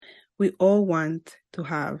We all want to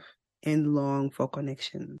have and long for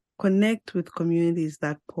connection. Connect with communities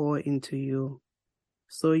that pour into you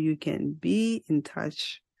so you can be in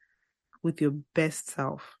touch with your best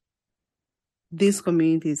self. These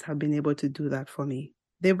communities have been able to do that for me.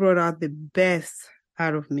 They brought out the best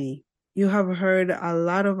out of me. You have heard a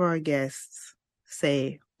lot of our guests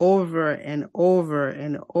say over and over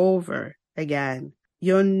and over again,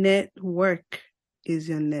 your network is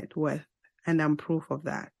your net worth. And I'm proof of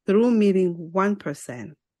that. Through meeting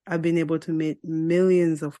 1%, I've been able to meet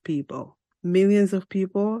millions of people. Millions of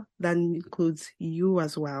people, that includes you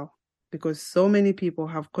as well. Because so many people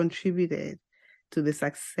have contributed to the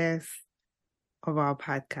success of our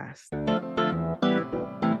podcast.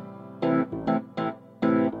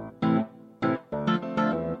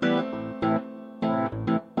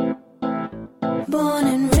 Born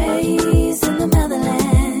and raised in the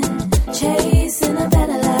motherland, chasing a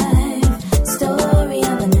better life. Story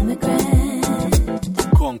of an immigrant.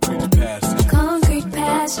 Concrete pastures. Concrete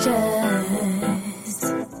pastures.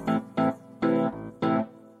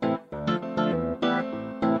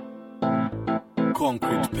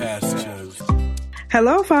 Concrete pastures.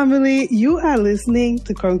 Hello, family. You are listening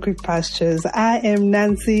to Concrete Pastures. I am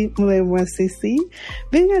Nancy Mulemwa Siisii.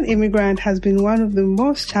 Being an immigrant has been one of the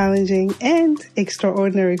most challenging and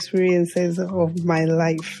extraordinary experiences of my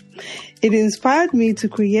life. It inspired me to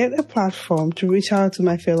create a platform to reach out to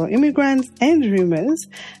my fellow immigrants and dreamers.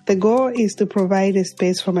 The goal is to provide a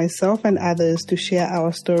space for myself and others to share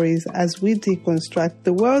our stories as we deconstruct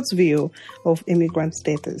the world's view of immigrant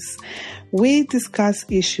status. We discuss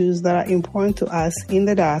issues that are important to us in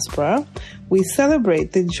the diaspora. We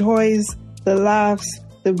celebrate the joys, the laughs,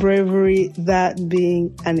 the bravery that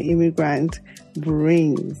being an immigrant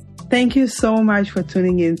brings. Thank you so much for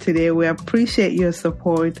tuning in today. We appreciate your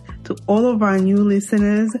support. To all of our new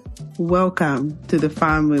listeners, welcome to the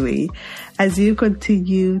family. As you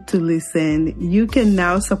continue to listen, you can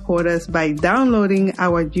now support us by downloading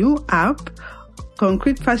our new app.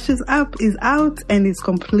 Concrete Pastures app is out and it's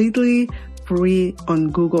completely free on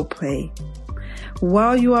Google Play.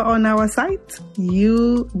 While you are on our site,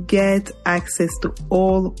 you get access to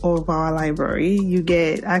all of our library. You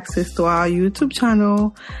get access to our YouTube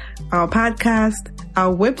channel, our podcast,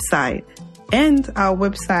 our website. And our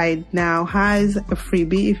website now has a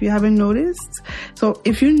freebie if you haven't noticed. So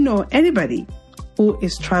if you know anybody who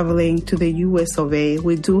is traveling to the US of A,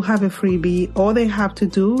 we do have a freebie. All they have to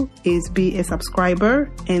do is be a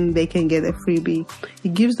subscriber and they can get a freebie.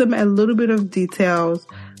 It gives them a little bit of details,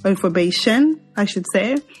 information, I should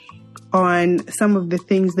say, on some of the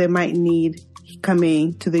things they might need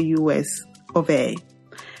coming to the US of A.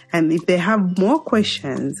 And if they have more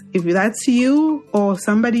questions, if that's you or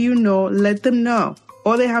somebody you know, let them know.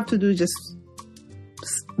 All they have to do is just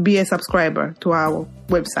be a subscriber to our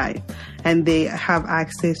website and they have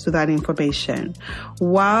access to that information.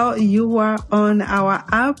 While you are on our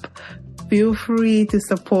app, feel free to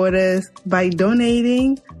support us by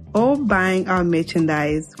donating or buying our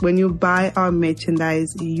merchandise. When you buy our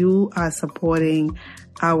merchandise, you are supporting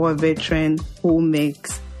our veteran who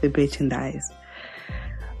makes the merchandise.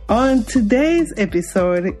 On today's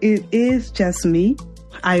episode, it is just me.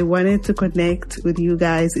 I wanted to connect with you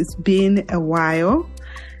guys. It's been a while.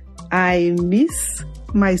 I miss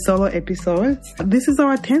my solo episodes. This is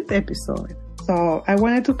our 10th episode. So I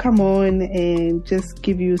wanted to come on and just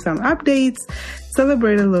give you some updates,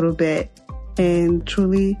 celebrate a little bit, and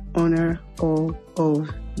truly honor all of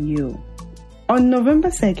you. On November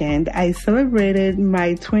 2nd, I celebrated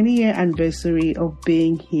my 20-year anniversary of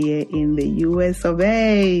being here in the US of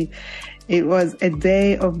A. It was a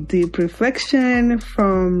day of deep reflection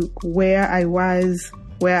from where I was,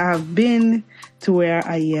 where I've been, to where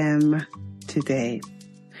I am today.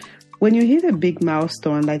 When you hit a big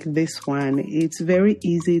milestone like this one, it's very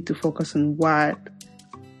easy to focus on what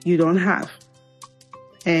you don't have.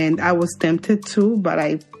 And I was tempted to, but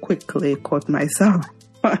I quickly caught myself.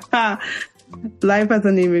 Life as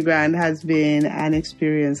an immigrant has been an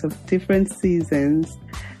experience of different seasons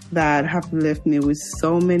that have left me with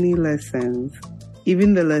so many lessons.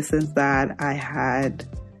 Even the lessons that I had,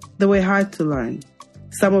 they were hard to learn.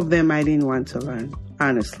 Some of them I didn't want to learn,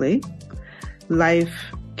 honestly. Life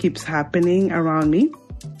keeps happening around me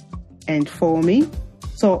and for me.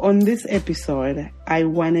 So on this episode, I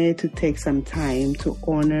wanted to take some time to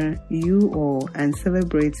honor you all and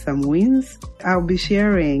celebrate some wins. I'll be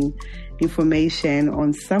sharing information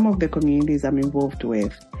on some of the communities I'm involved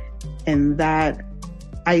with and that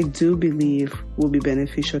I do believe will be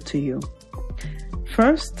beneficial to you.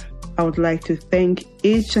 First, I would like to thank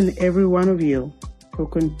each and every one of you for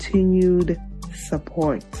continued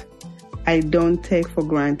support. I don't take for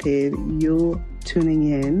granted you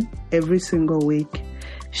tuning in every single week,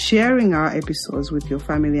 sharing our episodes with your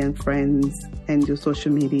family and friends and your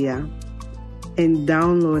social media, and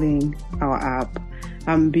downloading our app.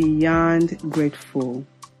 I'm beyond grateful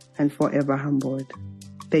and forever humbled.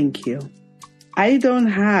 Thank you. I don't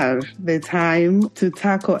have the time to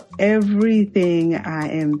tackle everything I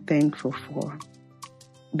am thankful for.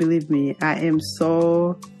 Believe me, I am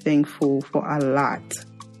so thankful for a lot.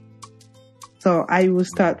 So I will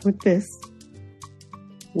start with this.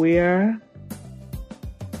 We're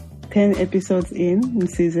 10 episodes in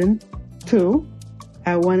season 2.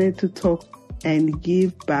 I wanted to talk and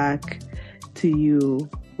give back to you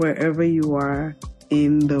wherever you are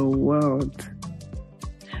in the world.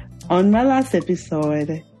 On my last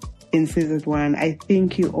episode in season 1, I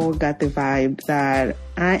think you all got the vibe that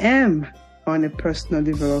I am on a personal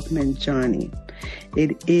development journey.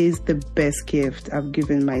 It is the best gift I've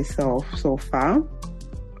given myself so far.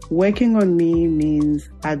 Working on me means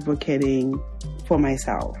advocating for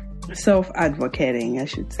myself. Self-advocating, I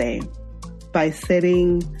should say, by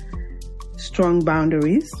setting strong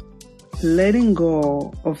boundaries, letting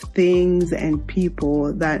go of things and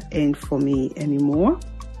people that ain't for me anymore,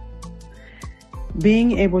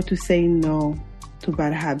 being able to say no to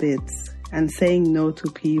bad habits and saying no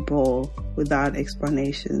to people without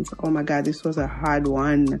explanations. Oh my God, this was a hard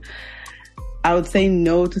one. I would say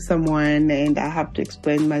no to someone and I have to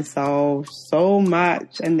explain myself so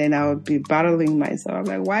much, and then I would be battling myself. I'm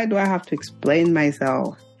like, why do I have to explain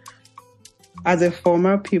myself? As a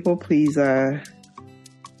former people pleaser,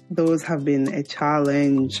 those have been a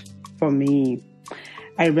challenge for me.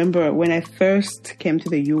 I remember when I first came to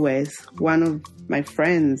the US, one of my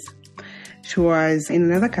friends, she was in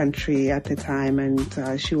another country at the time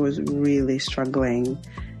and she was really struggling.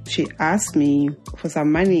 She asked me for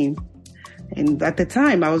some money. And at the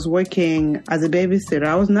time, I was working as a babysitter.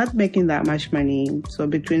 I was not making that much money. So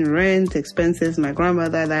between rent, expenses, my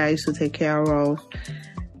grandmother that I used to take care of,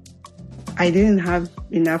 I didn't have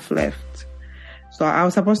enough left. So I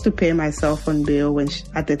was supposed to pay my cell phone bill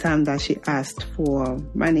at the time that she asked for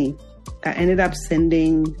money. I ended up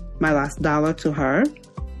sending my last dollar to her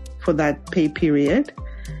for that pay period.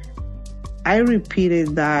 I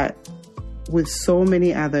repeated that with so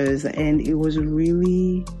many others, and it was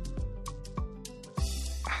really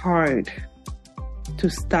hard to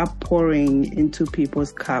stop pouring into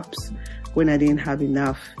people's cups when I didn't have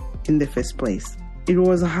enough in the first place. It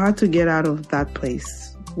was hard to get out of that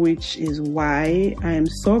place, which is why I am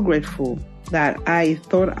so grateful that I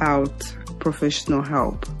thought out professional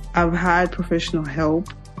help. I've had professional help,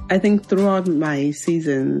 I think, throughout my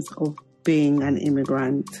seasons of being an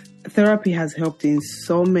immigrant. Therapy has helped in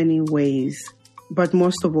so many ways, but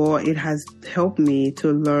most of all, it has helped me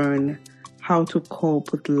to learn how to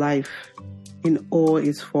cope with life in all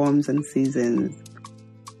its forms and seasons.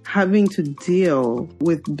 Having to deal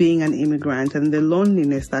with being an immigrant and the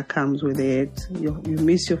loneliness that comes with it. You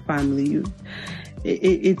miss your family.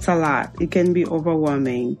 It's a lot. It can be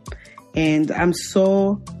overwhelming. And I'm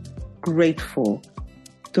so grateful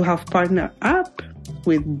to have partnered up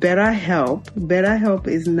with BetterHelp. BetterHelp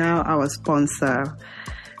is now our sponsor.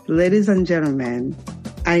 Ladies and gentlemen,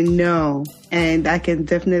 I know and I can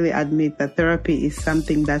definitely admit that therapy is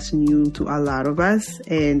something that's new to a lot of us,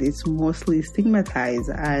 and it's mostly stigmatized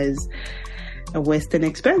as a Western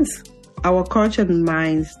expense. Our culture and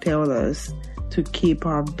minds tell us to keep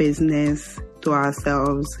our business to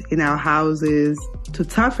ourselves in our houses, to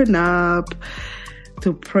toughen up,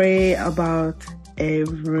 to pray about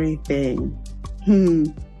everything.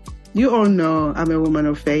 You all know I'm a woman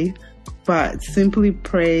of faith, but simply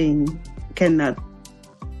praying cannot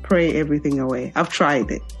pray everything away. I've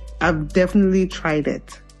tried it. I've definitely tried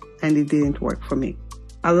it, and it didn't work for me.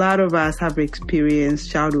 A lot of us have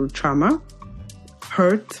experienced childhood trauma,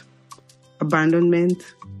 hurt, abandonment,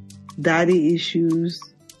 daddy issues,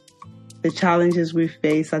 the challenges we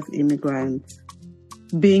face as immigrants.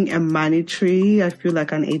 Being a money tree, I feel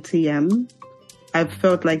like an ATM. I've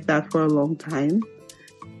felt like that for a long time.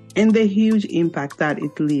 And the huge impact that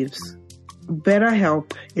it leaves.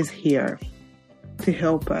 BetterHelp is here to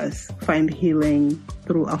help us find healing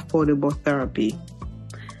through affordable therapy.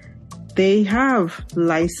 They have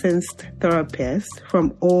licensed therapists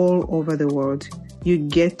from all over the world. You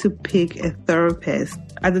get to pick a therapist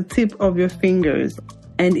at the tip of your fingers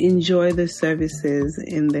and enjoy the services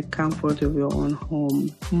in the comfort of your own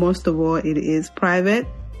home. Most of all, it is private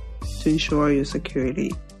to ensure your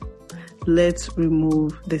security. Let's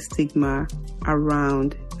remove the stigma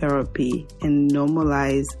around therapy and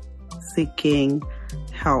normalize seeking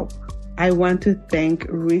help. I want to thank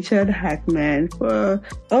Richard Hackman for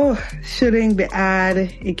shooting the ad.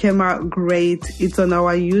 It came out great. It's on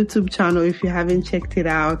our YouTube channel if you haven't checked it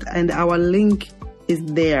out, and our link is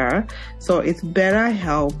there. So it's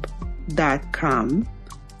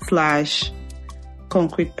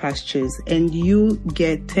betterhelp.com/concrete pastures, and you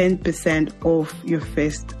get 10% off your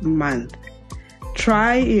first month.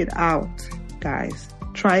 Try it out, guys.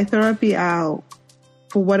 Try therapy out.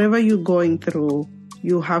 For whatever you're going through,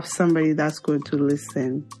 you have somebody that's going to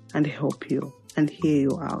listen and help you and hear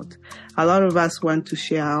you out. A lot of us want to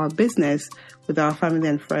share our business with our family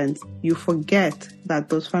and friends. You forget that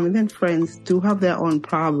those family and friends do have their own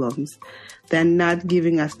problems. They're not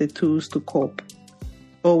giving us the tools to cope,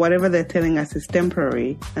 or whatever they're telling us is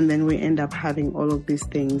temporary, and then we end up having all of these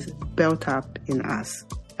things built up in us,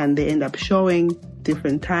 and they end up showing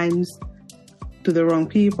different times to the wrong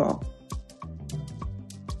people.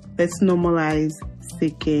 Let's normalize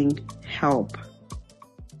seeking help.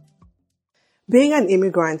 Being an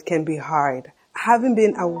immigrant can be hard. Having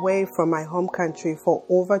been away from my home country for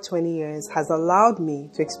over 20 years has allowed me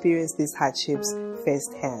to experience these hardships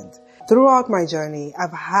firsthand. Throughout my journey,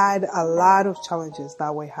 I've had a lot of challenges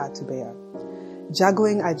that were hard to bear.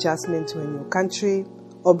 Juggling adjustment to a new country,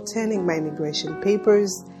 obtaining my immigration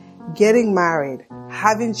papers, getting married,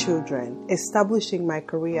 having children, establishing my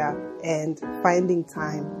career, and finding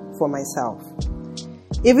time for myself.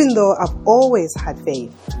 Even though I've always had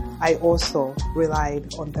faith, I also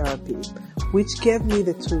relied on therapy, which gave me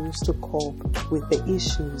the tools to cope with the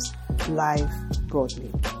issues life brought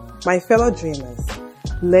me. My fellow dreamers,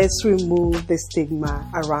 let's remove the stigma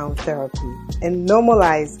around therapy and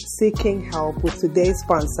normalize seeking help with today's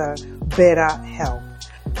sponsor, BetterHelp.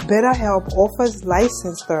 BetterHelp offers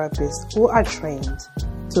licensed therapists who are trained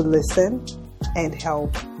to listen and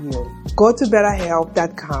help you. Go to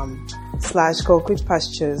betterhelp.com/concrete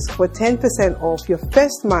pastures for 10% off your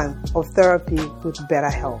first month of therapy with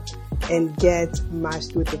BetterHelp, and get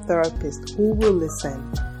matched with a therapist who will listen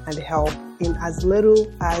and help in as little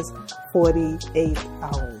as 48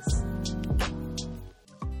 hours.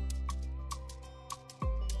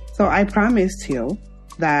 So I promised you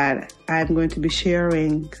that I'm going to be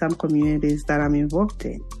sharing some communities that I'm involved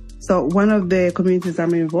in. So one of the communities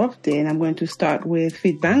I'm involved in, I'm going to start with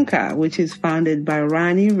FitBanker, which is founded by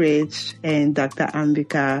Rani Rich and Dr.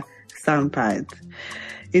 Ambika Sampath.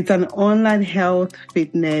 It's an online health,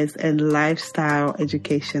 fitness, and lifestyle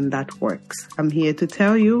education that works. I'm here to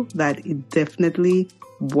tell you that it definitely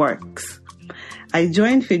works. I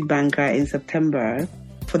joined FitBanker in September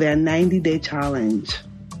for their 90-day challenge.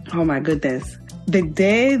 Oh my goodness. The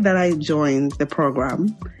day that I joined the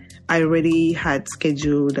program, I already had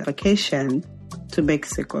scheduled a vacation to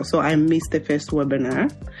Mexico, so I missed the first webinar.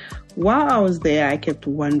 While I was there, I kept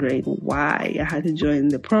wondering why I had to join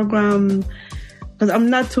the program, because I'm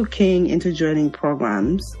not too keen into joining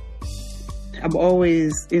programs. I'm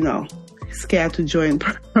always, scared to join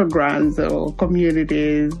programs or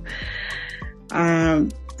communities. So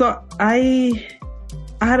I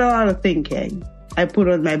had a lot of thinking. I put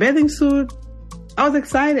on my bathing suit. I was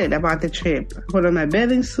excited about the trip. I put on my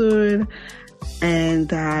bathing suit,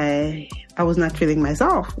 and I was not feeling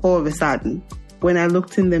myself all of a sudden. When I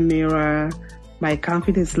looked in the mirror, my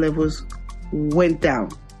confidence levels went down.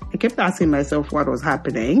 I kept asking myself what was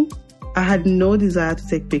happening. I had no desire to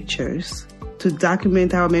take pictures, to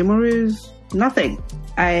document our memories, nothing.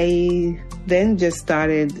 I then just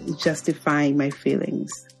started justifying my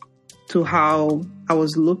feelings to how I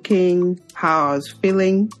was looking, how I was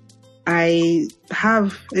feeling.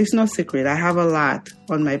 It's no secret, I have a lot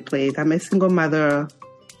on my plate. I'm a single mother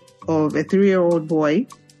of a 3-year-old boy,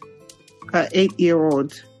 an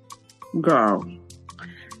 8-year-old girl.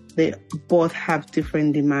 They both have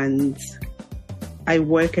different demands. I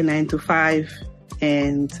work a 9-to-5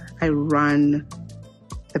 and I run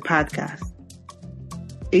a podcast.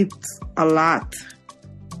 It's a lot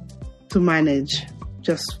to manage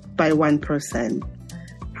just by one person.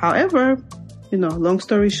 However, long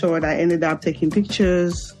story short, I ended up taking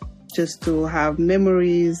pictures just to have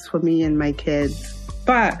memories for me and my kids.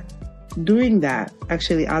 But doing that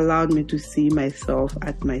actually allowed me to see myself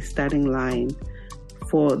at my starting line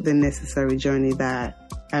for the necessary journey that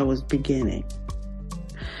I was beginning.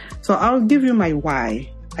 So I'll give you my why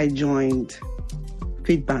I joined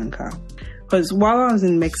FitBanker. Because while I was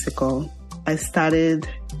in Mexico, I started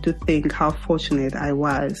to think how fortunate I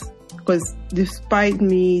was. Because despite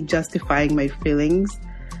me justifying my feelings,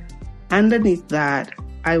 underneath that,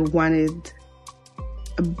 I wanted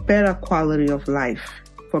a better quality of life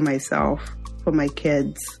for myself, for my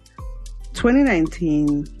kids.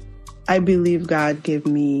 2019, I believe God gave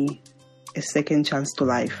me a second chance to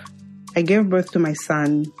life. I gave birth to my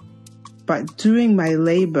son, but during my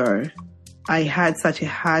labor, I had such a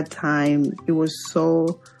hard time. It was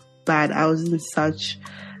so bad. I was in such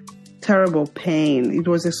terrible pain. It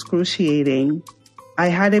was excruciating. I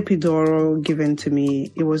had epidural given to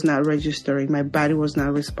me. It was not registering. My body was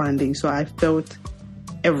not responding. So I felt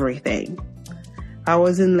everything. I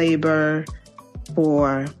was in labor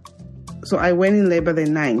so I went in labor the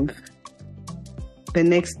 9th. The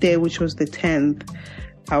next day, which was the 10th,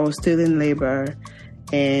 I was still in labor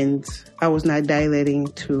and I was not dilating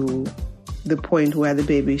to the point where the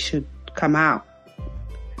baby should come out.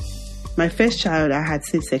 My first child, I had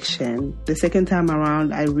C-section. The second time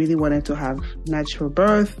around, I really wanted to have natural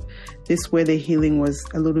birth. This way the healing was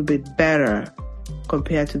a little bit better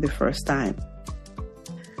compared to the first time.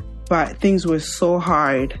 But things were so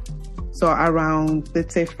hard. So around,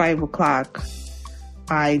 let's say 5 o'clock,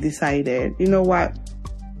 I decided, you know what?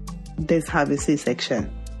 Let's have a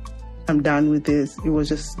C-section. I'm done with this. It was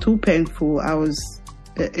just too painful.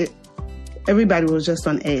 Everybody was just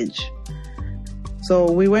on edge.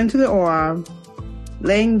 So we went to the OR.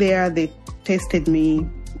 Laying there, they tested me.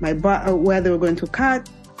 My butt, where they were going to cut,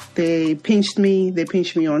 they pinched me. They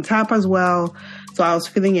pinched me on top as well. So I was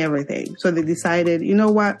feeling everything. So they decided, you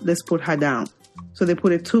know what? Let's put her down. So they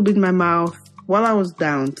put a tube in my mouth while I was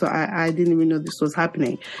down. So I didn't even know this was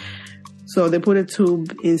happening. So they put a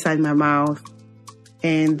tube inside my mouth.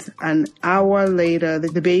 And an hour later,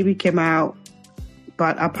 the baby came out.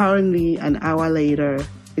 But apparently an hour later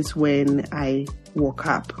is when I woke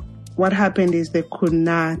up. What happened is they could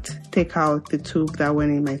not take out the tube that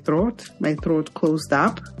went in my throat. My throat closed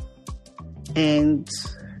up. And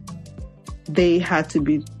they had to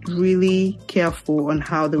be really careful on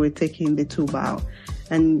how they were taking the tube out.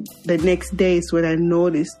 And the next day is when I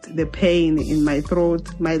noticed the pain in my throat.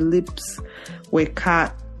 My lips were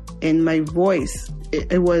cut and my voice,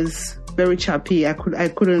 it was very choppy. I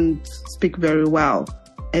couldn't speak very well.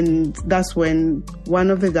 And that's when one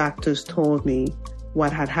of the doctors told me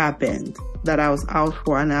what had happened, that I was out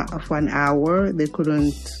for an hour. They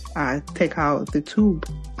couldn't take out the tube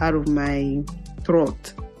out of my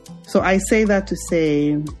throat. So I say that to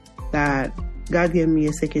say that God gave me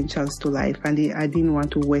a second chance to life, and I didn't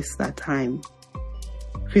want to waste that time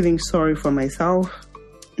feeling sorry for myself,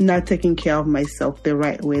 not taking care of myself the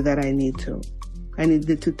right way that I need to. I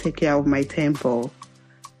needed to take care of my temple.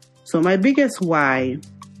 So my biggest why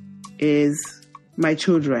is my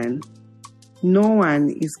children. No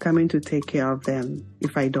one is coming to take care of them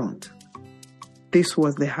if I don't. This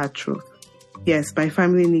was the hard truth. Yes, my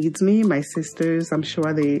family needs me. My sisters, I'm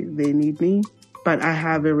sure they need me. But I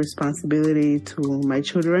have a responsibility to my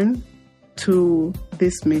children, to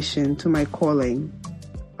this mission, to my calling.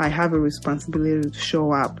 I have a responsibility to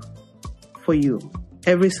show up for you.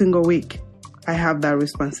 Every single week, I have that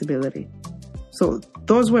responsibility. So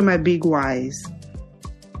those were my big whys.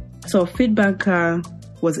 So Feedbanker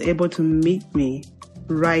was able to meet me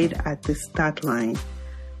right at the start line.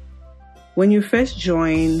 When you first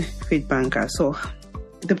join Feedbanker, so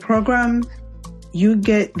the program, you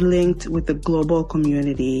get linked with the global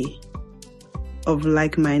community of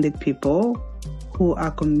like-minded people who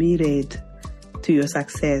are committed to your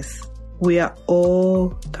success. We are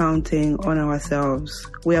all counting on ourselves.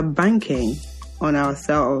 We are banking on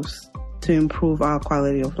ourselves to improve our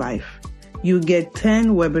quality of life. You get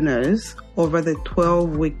 10 webinars over the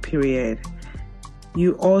 12-week period.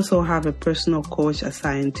 You also have a personal coach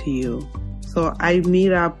assigned to you. So I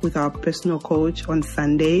meet up with our personal coach on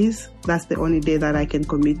Sundays. That's the only day that I can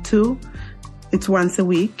commit to. It's once a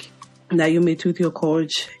week that you meet with your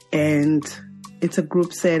coach, and it's a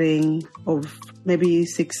group setting of maybe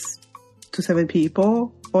 6 to 7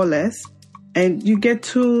 people or less. And you get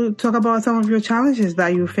to talk about some of your challenges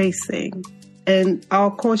that you're facing. And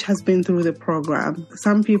our coach has been through the program.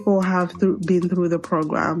 Some people have been through the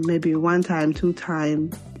program maybe 1 time, 2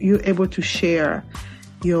 times. You're able to share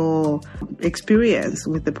your experience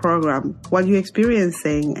with the program, what you're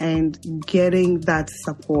experiencing, and getting that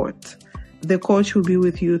support. The coach will be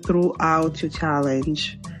with you throughout your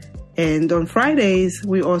challenge. And on Fridays,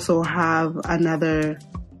 we also have another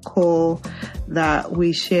call that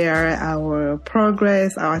we share our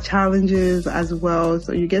progress, our challenges as well.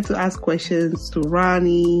 So you get to ask questions to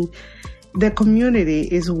Ronnie. The community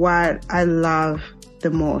is what I love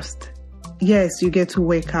the most. Yes, you get to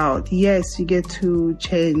wake out. Yes, you get to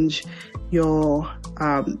change your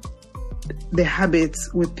the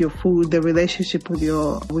habits with your food, the relationship with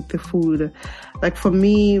the food. Like for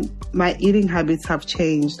me, my eating habits have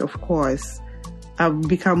changed, of course. I've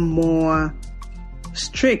become more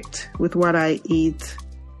strict with what I eat.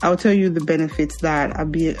 I'll tell you the benefits that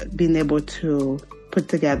I've been able to put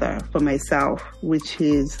together for myself, which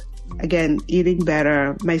is, again, eating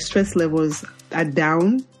better. My stress levels are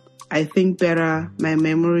down. I think better. My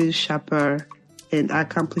memory is sharper, and I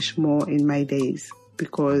accomplish more in my days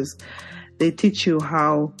because they teach you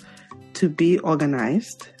how to be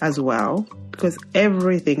organized as well, because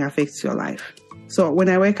everything affects your life. So when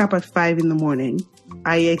I wake up at 5 in the morning,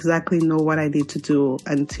 I exactly know what I need to do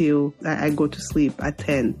until I go to sleep at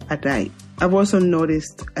 10 at night. I've also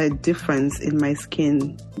noticed a difference in my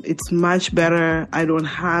skin. It's much better. I don't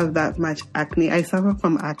have that much acne. I suffer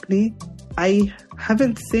from acne. I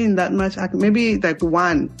haven't seen that much acne, maybe like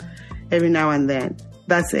one every now and then.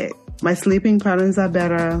 That's it. My sleeping patterns are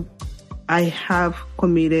better. I have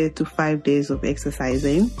committed to 5 days of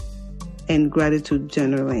exercising and gratitude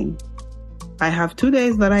journaling. I have 2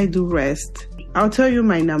 days that I do rest. I'll tell you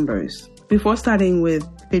my numbers. Before starting with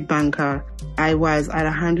Fit Banker, I was at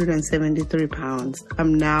 173 pounds.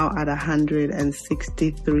 I'm now at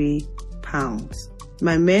 163 pounds.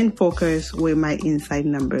 My main focus were my inside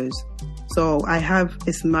numbers. So I have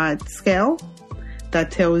a smart scale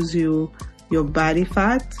that tells you your body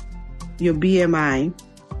fat, your BMI,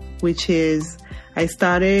 which is, I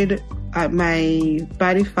started at my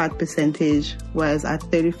body fat percentage was at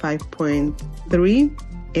 35.3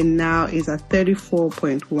 and now is at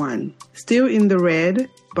 34.1. Still in the red,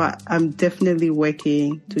 but I'm definitely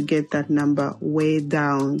working to get that number way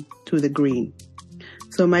down to the green.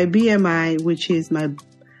 So my BMI, which is my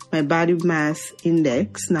body mass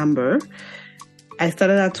index number, I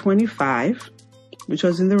started at 25, which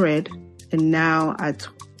was in the red, and now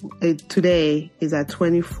today is at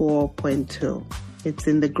 24.2. It's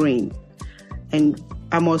in the green. And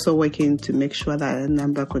I'm also working to make sure that the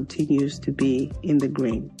number continues to be in the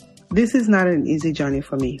green. This is not an easy journey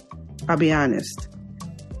for me. I'll be honest.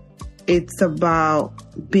 It's about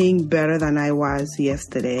being better than I was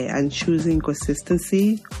yesterday and choosing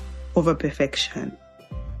consistency over perfection.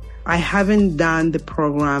 I haven't done the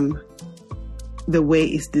program the way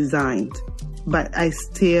it's designed, but I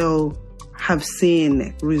still have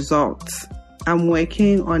seen results. I'm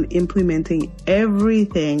working on implementing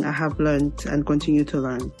everything I have learned and continue to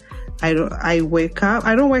learn. I don't wake up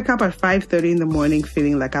at 5:30 in the morning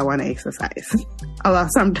feeling like I want to exercise. A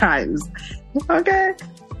lot sometimes. Okay.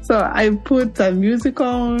 So I put some music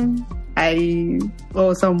on,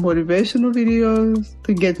 or some motivational videos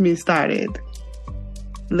to get me started.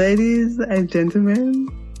 Ladies and gentlemen,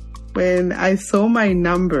 when I saw my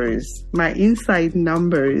numbers, my inside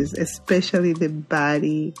numbers, especially the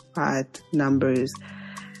body fat numbers,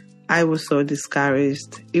 I was so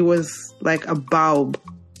discouraged. It was like a bulb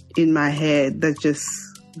in my head that just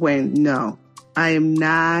went, no, I am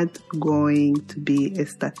not going to be a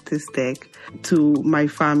statistic to my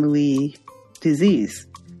family disease.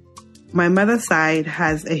 My mother's side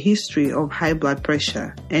has a history of high blood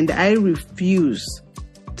pressure, and I refuse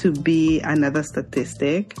to be another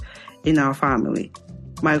statistic in our family.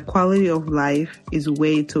 My quality of life is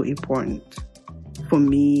way too important for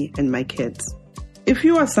me and my kids. If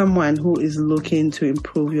you are someone who is looking to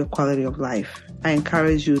improve your quality of life, I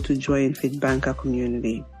encourage you to join Fit Banker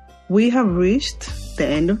community. We have reached the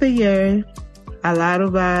end of the year. A lot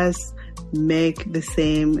of us make the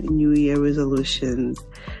same New Year resolutions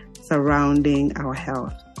surrounding our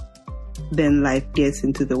health. Then life gets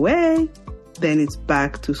into the way. Then it's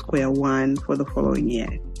back to square one for the following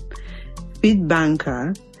year. Fit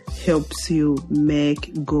Banker helps you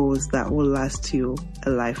make goals that will last you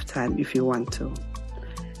a lifetime if you want to.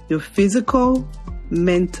 Your physical,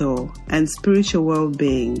 mental, and spiritual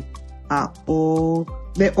well-being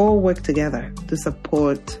they all work together to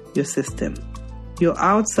support your system. Your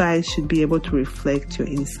outside should be able to reflect your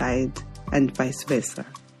inside and vice versa.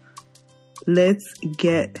 Let's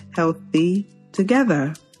get healthy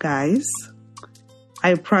together, guys.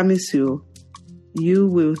 I promise you, you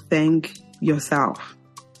will thank yourself.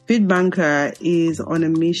 Fit Banker is on a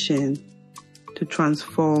mission to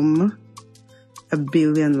transform 1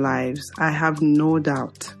 billion lives. I have no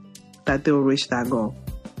doubt that they will reach that goal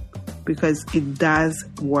because it does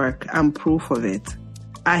work. I'm proof of it.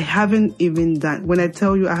 I haven't even done, when I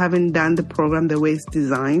tell you I haven't done the program the way it's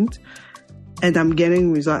designed and I'm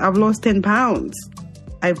getting results. I've lost 10 pounds.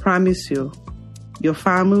 I promise you, your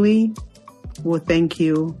family will thank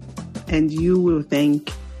you and you will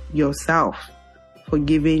thank yourself for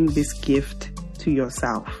giving this gift to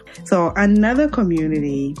yourself. So another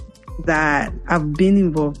community that I've been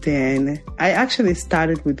involved in, I actually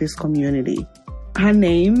started with this community. Her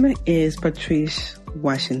name is Patrice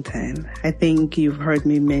Washington. I think you've heard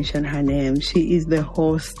me mention her name. She is the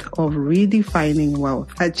host of Redefining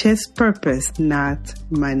Wealth, a Chase Purpose, Not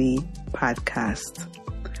Money podcast.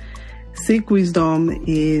 Seek Wisdom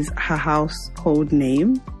is her household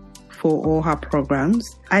name for all her programs.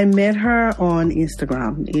 I met her on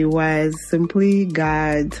Instagram. It was simply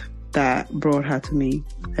God that brought her to me.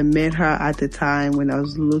 I met her at the time when I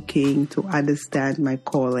was looking to understand my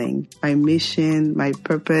calling, my mission, my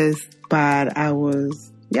purpose, but I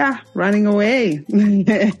was, running away.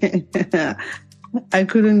 I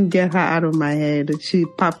couldn't get her out of my head. She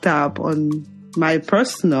popped up on my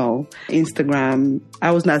personal Instagram.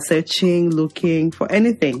 I was not searching, looking for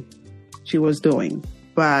anything she was doing,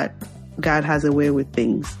 but God has a way with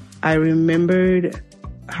things. I remembered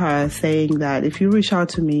her saying that if you reach out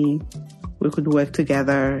to me, we could work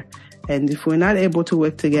together. And if we're not able to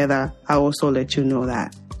work together, I'll also let you know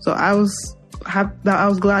that. So I was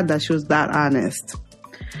glad that she was that honest.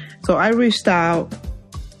 So I reached out.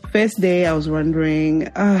 First day, I was wondering,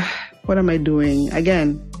 what am I doing?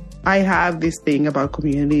 Again, I have this thing about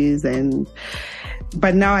communities,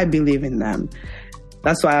 but now I believe in them.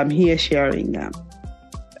 That's why I'm here sharing them.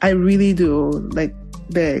 I really do. Like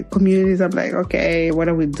the communities, I'm like, okay, what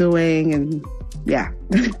are we doing? And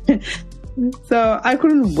so I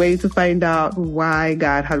couldn't wait to find out why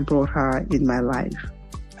God had brought her in my life.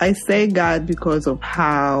 I say God because of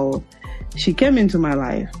how she came into my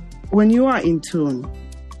life. When you are in tune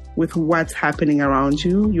with what's happening around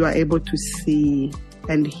you, you are able to see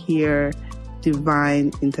and hear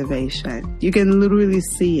divine intervention. You can literally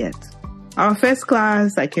see it. Our first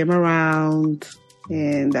class, I came around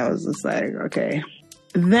and I was just like, okay.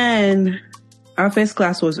 Then our first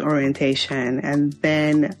class was orientation. And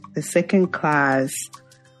then the second class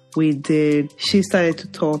she started to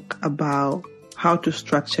talk about how to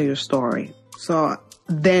structure your story. So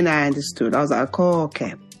then I understood. I was like, oh,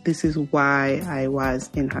 okay. This is why I was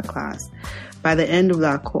in her class. By the end of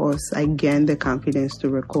that course, I gained the confidence to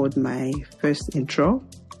record my first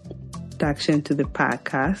introduction to the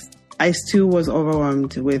podcast. I still was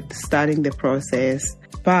overwhelmed with starting the process,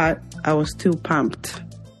 but I was still pumped.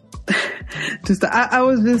 I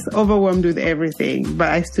was just overwhelmed with everything, but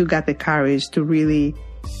I still got the courage to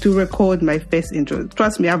record my first intro.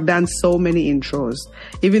 Trust me, I've done so many intros.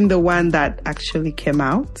 Even the one that actually came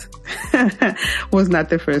out was not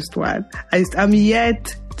the first one. I'm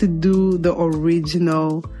yet to do the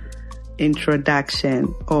original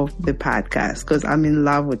introduction of the podcast because I'm in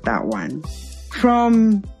love with that one.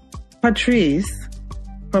 From Patrice,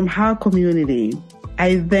 from her community,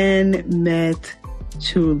 I then met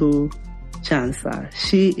Chulu Chansa.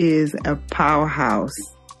 She is a powerhouse.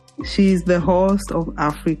 She's the host of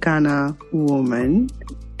Africana Woman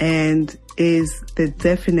and is the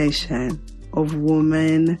definition of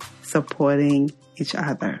women supporting each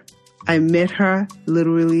other. I met her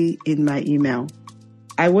literally in my email.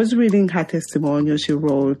 I was reading her testimonial she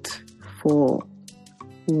wrote for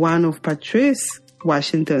one of Patrice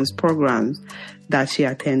Washington's programs that she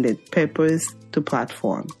attended, Purpose to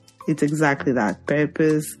Platform. It's exactly that,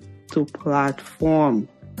 Purpose to Platform.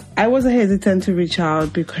 I wasn't hesitant to reach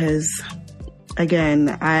out because,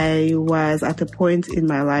 again, I was at a point in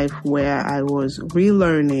my life where I was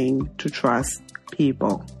relearning to trust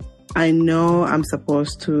people. I know I'm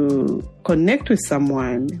supposed to connect with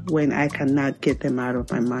someone when I cannot get them out of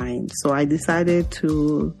my mind. So I decided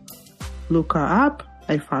to look her up.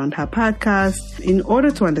 I found her podcast. In order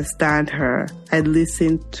to understand her, I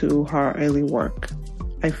listened to her early work.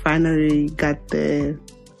 I finally got the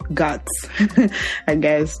guts, I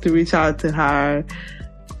guess, to reach out to her.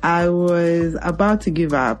 I was about to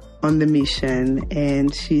give up on the mission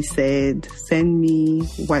and she said, send me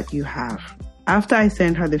what you have. After I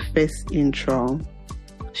sent her the first intro,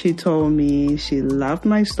 she told me she loved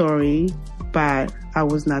my story, but I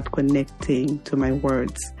was not connecting to my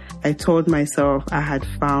words. I told myself I had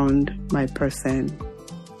found my person.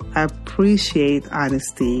 I appreciate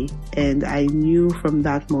honesty, and I knew from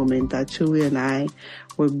that moment that Chulu and I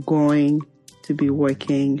were going to be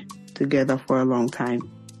working together for a long time.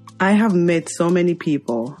 I have met so many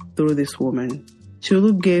people through this woman.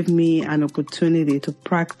 Chulu gave me an opportunity to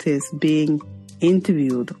practice being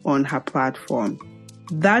interviewed on her platform.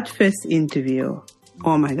 That first interview,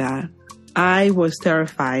 oh my God, I was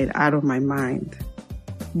terrified out of my mind.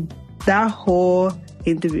 That whole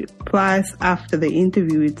interview, plus after the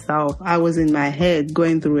interview itself, I was in my head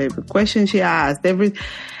going through every question she asked.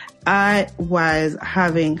 I was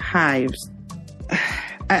having hives.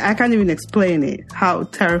 I can't even explain it, how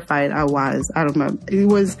terrified I was out of my... It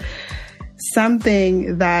was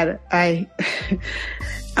something that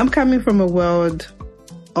I'm coming from a world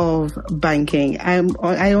of banking.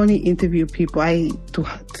 I only interview people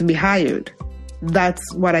to be hired.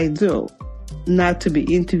 That's what I do, not to be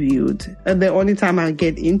interviewed. The only time I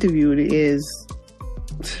get interviewed is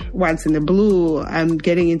once in a blue, I'm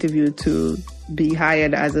getting interviewed to be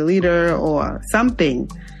hired as a leader or something.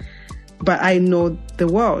 But I know the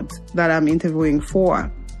world that I'm interviewing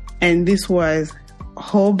for. And this was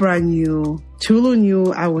whole brand new. Chulu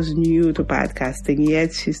knew I was new to podcasting,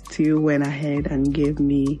 yet she still went ahead and gave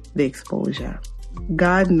me the exposure.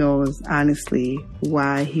 God knows, honestly,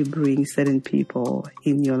 why He brings certain people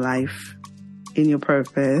in your life, in your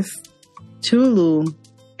purpose. Chulu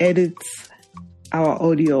edits our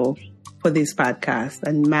audio for this podcast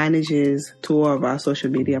and manages 2 of our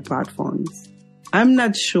social media platforms. I'm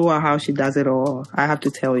not sure how she does it all. I have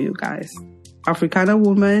to tell you guys. Africana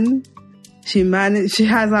Woman, she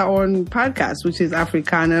has her own podcast, which is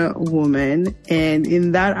Africana Woman. And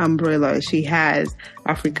in that umbrella, she has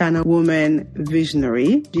Africana Woman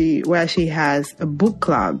Visionary, where she has a book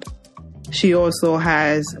club. She also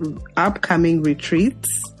has upcoming retreats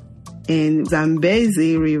in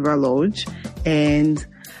Zambezi River Lodge and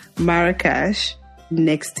Marrakesh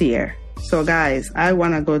next year. So guys, I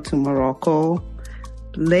want to go to Morocco.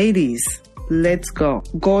 Ladies, let's go.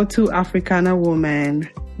 Go to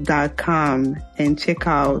africanawoman.com and check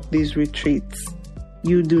out these retreats.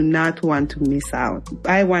 You do not want to miss out.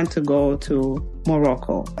 I want to go to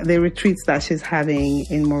Morocco, the retreats that she's having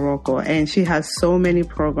in Morocco. And she has so many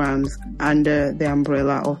programs under the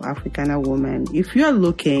umbrella of Africana Woman. If you're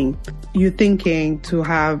thinking to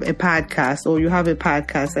have a podcast, or you have a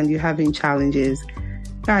podcast and you're having challenges,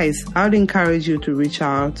 guys, I would encourage you to reach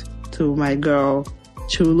out to my girl,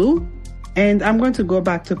 Chulu. And I'm going to go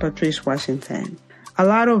back to Patrice Washington. A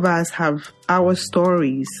lot of us have our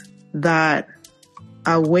stories that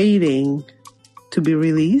are waiting to be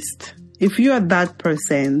released. If you are that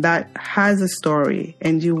person that has a story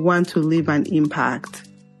and you want to leave an impact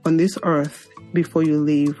on this earth before you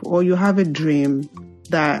leave, or you have a dream,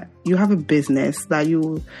 that you have a business that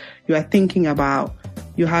you are thinking about,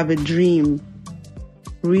 you have a dream,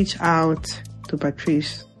 reach out to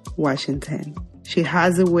Patrice Washington. She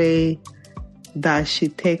has a way that she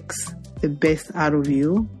takes the best out of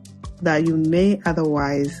you that you may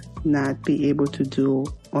otherwise not be able to do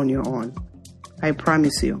on your own. I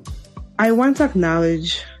promise you. I want to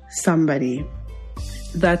acknowledge somebody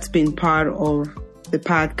that's been part of the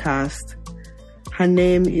podcast. Her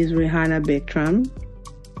name is Rihanna Bertram.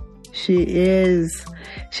 She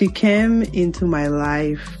came into my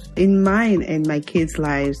life, in mine and my kids'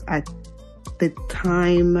 lives at the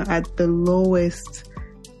time, at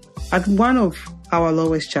one of our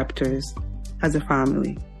lowest chapters as a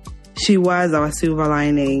family. She was our silver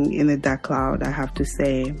lining in the dark cloud, I have to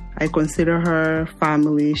say. I consider her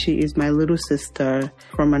family. She is my little sister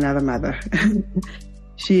from another mother.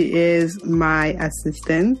 She is my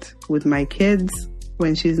assistant with my kids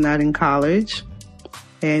when she's not in college.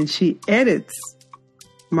 And she edits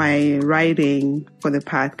my writing for the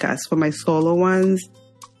podcast. For my solo ones,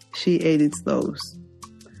 she edits those.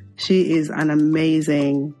 She is an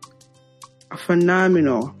amazing,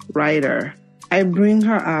 phenomenal writer. I bring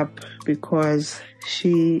her up because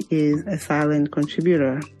she is a silent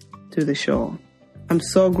contributor to the show. I'm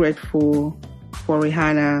so grateful for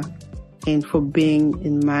Rihanna and for being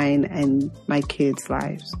in mine and my kids'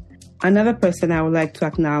 lives. Another person I would like to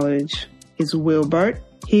acknowledge is Wilbert.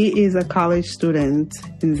 He is a college student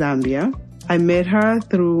in Zambia. I met her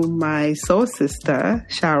through my soul sister,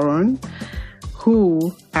 Sharon,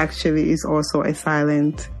 who actually is also a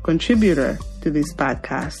silent contributor to this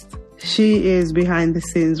podcast. She is behind the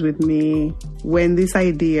scenes with me when this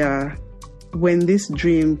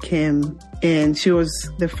dream came, and she was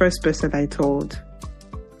the first person I told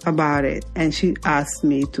about it. And she asked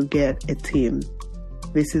me to get a team.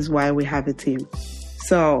 This is why we have a team.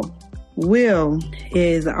 So Will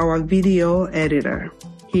is our video editor.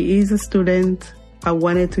 He is a student. I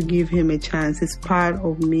wanted to give him a chance. It's part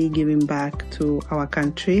of me giving back to our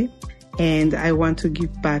country, and I want to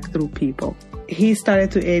give back through people. He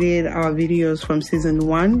started to edit our videos from season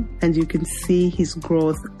 1, and you can see his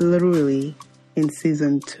growth literally in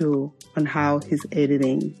season 2 on how he's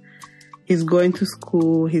editing. He's going to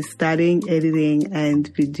school, he's studying editing and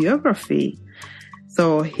videography.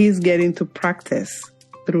 So he's getting to practice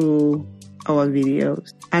through our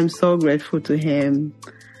videos. I'm so grateful to him.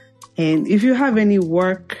 And if you have any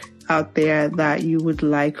work out there that you would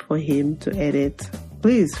like for him to edit,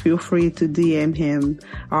 please feel free to DM him.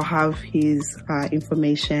 I'll have his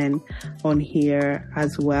information on here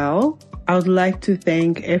as well. I would like to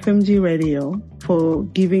thank FMG Radio for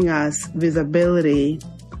giving us visibility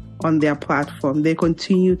on their platform. They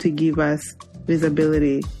continue to give us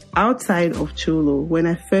visibility. Outside of Chulu, when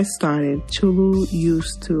I first started, Chulu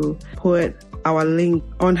used to put our link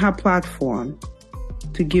on her platform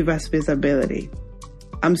to give us visibility.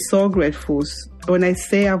 I'm so grateful. When I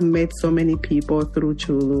say I've met so many people through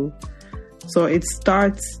Chulu, so it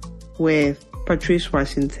starts with Patrice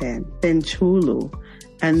Washington, then Chulu,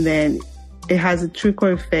 and then it has a trickle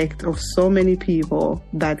effect of so many people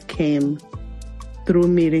that came through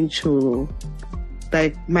meeting Chulu.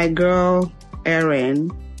 Like my girl,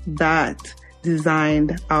 Erin, that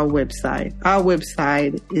designed our website. Our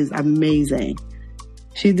website is amazing.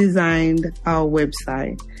 She designed our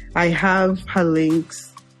website. I have her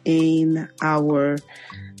links in our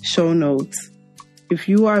show notes. If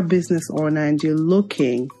you are a business owner and you're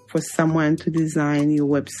looking for someone to design your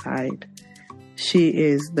website, she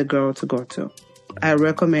is the girl to go to. I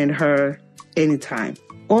recommend her anytime.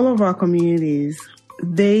 All of our communities,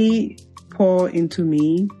 they pour into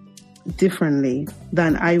me differently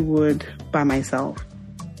than I would by myself.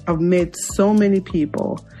 I've met so many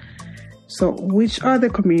people. So which are the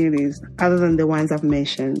communities other than the ones I've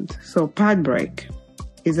mentioned? So Podbreak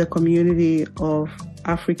is a community of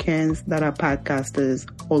Africans that are podcasters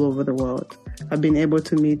all over the world. I've been able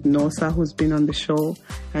to meet Nosa, who's been on the show,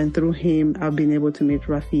 and through him, I've been able to meet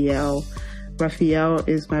Raphael. Raphael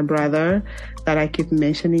is my brother that I keep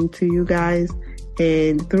mentioning to you guys.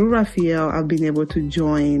 And through Raphael, I've been able to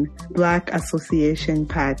join Black Association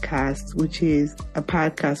Podcast, which is a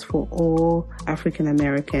podcast for all African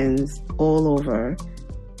Americans all over.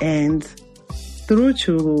 And through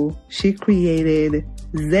Chulu, she created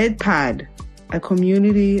ZPod, a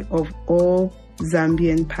community of all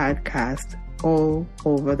Zambian podcasts all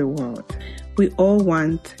over the world. We all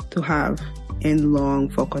want to have and long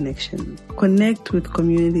for connection. Connect with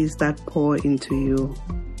communities that pour into you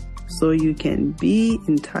so you can be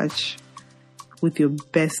in touch with your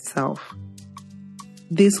best self.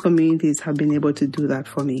 These communities have been able to do that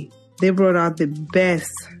for me. They brought out the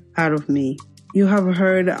best out of me. You have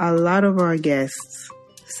heard a lot of our guests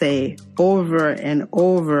say over and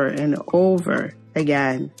over and over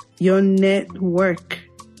again, your network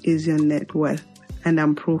is your net worth. And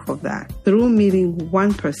I'm proof of that. Through meeting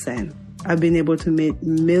 1%, I've been able to meet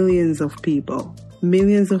millions of people.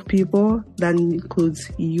 Millions of people, that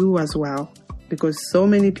includes you as well. Because so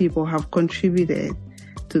many people have contributed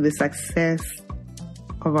to the success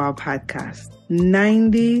of our podcast.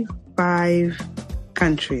 95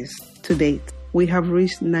 countries to date. We have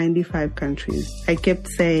reached 95 countries. I kept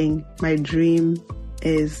saying my dream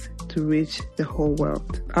is to reach the whole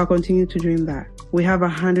world. I'll continue to dream that. We have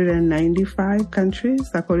 195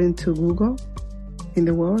 countries, according to Google, in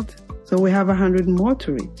the world. So we have 100 more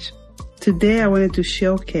to reach. Today, I wanted to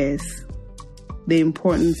showcase the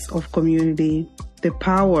importance of community, the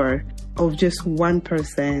power of just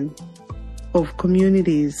 1%, of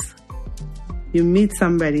communities. You meet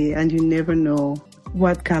somebody and you never know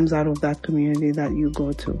what comes out of that community that you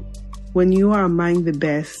go to. When you are among the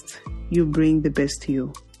best, you bring the best to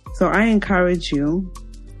you. So I encourage you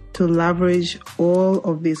to leverage all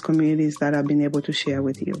of these communities that I've been able to share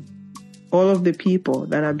with you. All of the people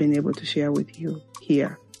that I've been able to share with you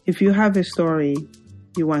here. If you have a story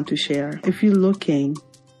you want to share, if you're looking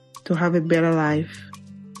to have a better life,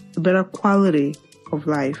 a better quality of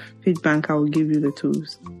life, Feedbank, I will give you the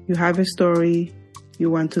tools. You have a story, you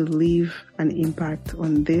want to leave an impact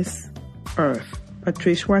on this earth.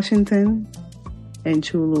 Patrice Washington and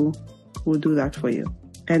Chulu will do that for you.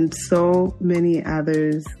 And so many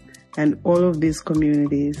others and all of these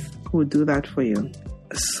communities will do that for you.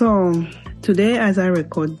 So today, as I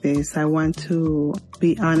record this, I want to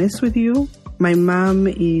be honest with you. My mom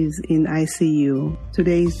is in ICU.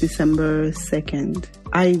 Today is December 2nd.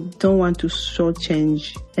 I don't want to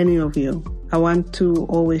shortchange any of you. I want to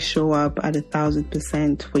always show up at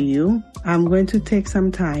 1,000% for you. I'm going to take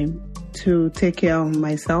some time to take care of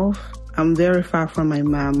myself. I'm very far from my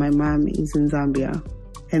mom. My mom is in Zambia.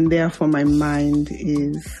 And therefore, my mind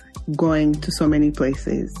is going to so many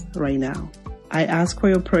places right now. I ask for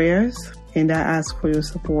your prayers and I ask for your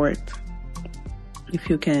support if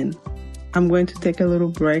you can. I'm going to take a little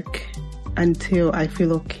break until I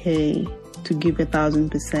feel okay to give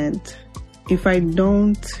 1,000%. If I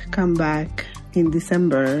don't come back in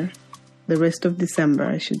December, the rest of December,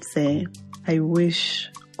 I should say, I wish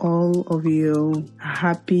all of you a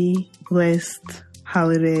happy, blessed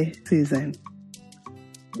holiday season.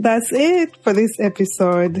 That's it for this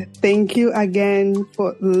episode. Thank you again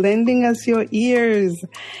for lending us your ears.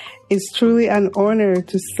 It's truly an honor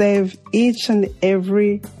to serve each and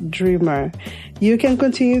every dreamer. You can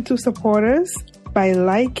continue to support us by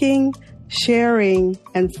liking, sharing,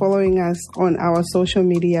 and following us on our social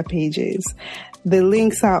media pages. The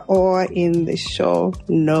links are all in the show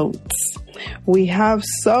notes. We have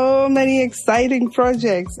so many exciting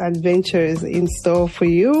projects and ventures in store for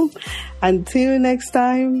you. Until next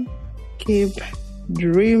time, keep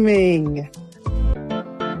dreaming.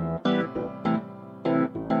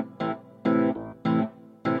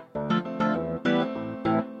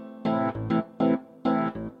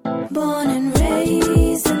 Born and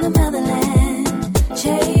raised in the motherland,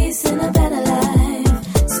 chasing a better life.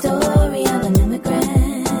 Story of an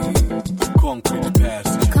immigrant. Concrete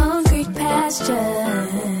pastures. Concrete pastures.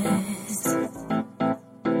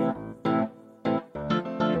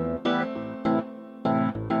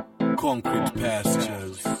 Concrete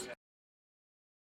pastures.